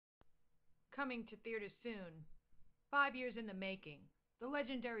coming to theaters soon. 5 years in the making. The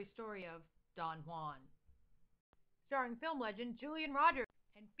legendary story of Don Juan. Starring film legend Julian Rogers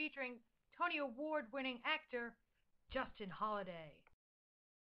and featuring Tony Award-winning actor Justin Holiday.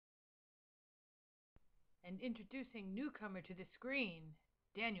 And introducing newcomer to the screen,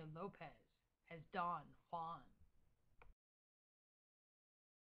 Daniel Lopez as Don Juan.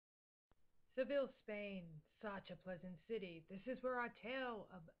 Seville, Spain, such a pleasant city. This is where our tale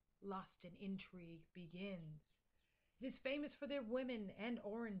of lust and intrigue begins. It is famous for their women and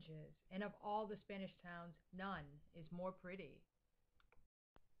oranges, and of all the Spanish towns, none is more pretty.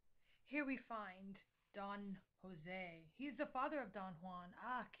 Here we find Don Jose. He is the father of Don Juan,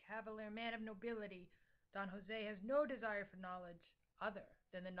 cavalier man of nobility. Don Jose has no desire for knowledge other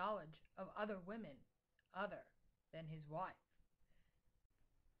than the knowledge of other women, other than his wife.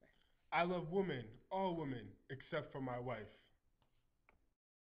 I love women, all women, except for my wife.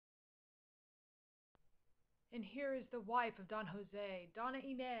 And here is the wife of Don Jose, Donna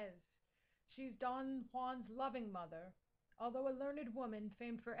Inez. She's Don Juan's loving mother. Although a learned woman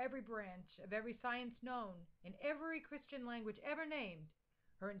famed for every branch of every science known, in every Christian language ever named,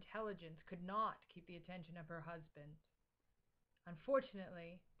 her intelligence could not keep the attention of her husband.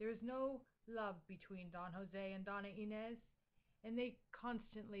 Unfortunately, there is no love between Don Jose and Donna Inez, and they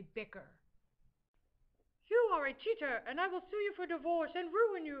constantly bicker. You are a cheater, and I will sue you for divorce and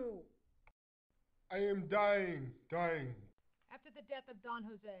ruin you. I am dying. After the death of Don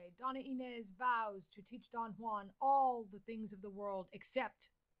Jose, Donna Inez vows to teach Don Juan all the things of the world except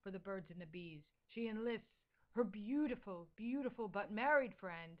for the birds and the bees. She enlists her beautiful but married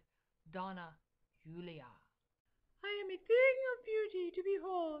friend, Donna Julia. I am a thing of beauty to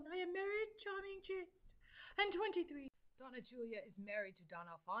behold. I am married, charming, chaste, and 23. Donna Julia is married to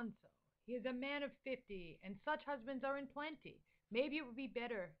Don Alfonso. He is a man of 50, and such husbands are in plenty. Maybe it would be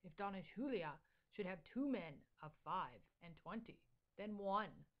better if Donna Julia should have 2 men of 5 and 20 than 1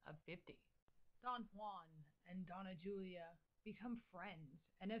 of 50. Don Juan and Donna Julia become friends,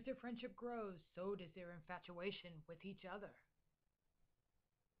 and as their friendship grows, so does their infatuation with each other.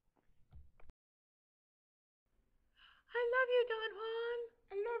 I love you, Don Juan.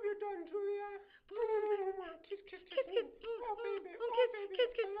 I love you, Don Julia. Kiss, kiss, kiss. Kiss, kiss. Oh, baby.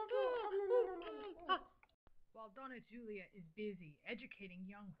 Kiss, kiss. I love you. While Donna Julia is busy educating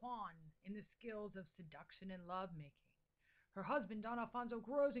young Juan in the skills of seduction and lovemaking, her husband, Don Alfonso,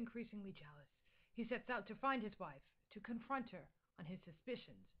 grows increasingly jealous. He sets out to find his wife, to confront her on his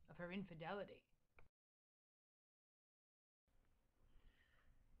suspicions of her infidelity.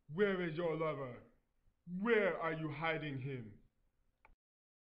 Where is your lover? Where are you hiding him?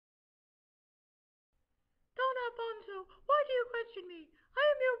 Don Alfonso, why do you question me? I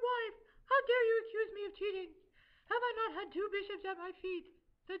am your wife. How dare you accuse me of cheating? Have I not had 2 bishops at my feet,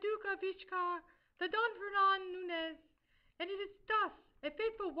 the Duke of Ishkar, the Don Fernan Nunez, and it is thus a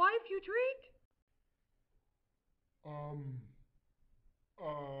faithful wife you treat?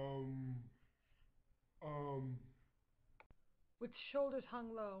 With shoulders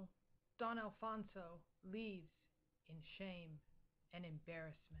hung low, Don Alfonso leaves in shame and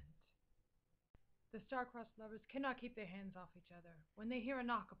embarrassment. The star-crossed lovers cannot keep their hands off each other when they hear a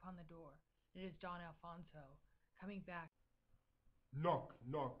knock upon the door. It is Don Alfonso coming back. Knock,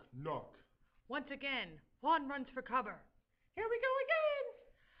 knock, knock. Once again, Juan runs for cover. Here we go again!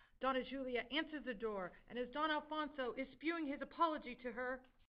 Donna Julia answers the door, and as Don Alfonso is spewing his apology to her,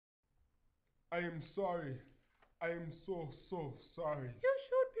 I am sorry. I am so sorry. You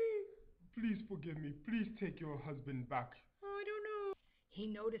should be. Please forgive me. Please take your husband back. Oh, I don't know. He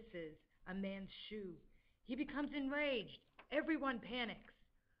notices a man's shoe. He becomes enraged. Everyone panics.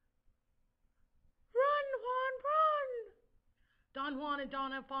 Run, Juan, run! Don Juan and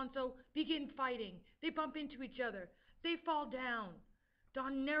Don Alfonso begin fighting. They bump into each other. They fall down.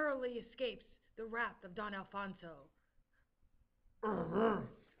 Don narrowly escapes the wrath of Don Alfonso.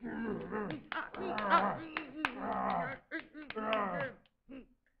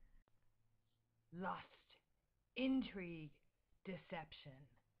 Lust, intrigue, deception.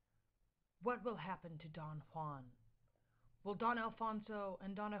 What will happen to Don Juan? Will Don Alfonso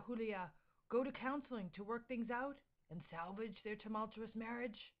and Donna Julia go to counseling to work things out and salvage their tumultuous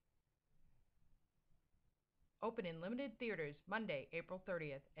marriage? Open in limited theaters Monday, April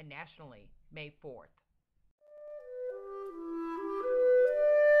 30th, and nationally, May 4th.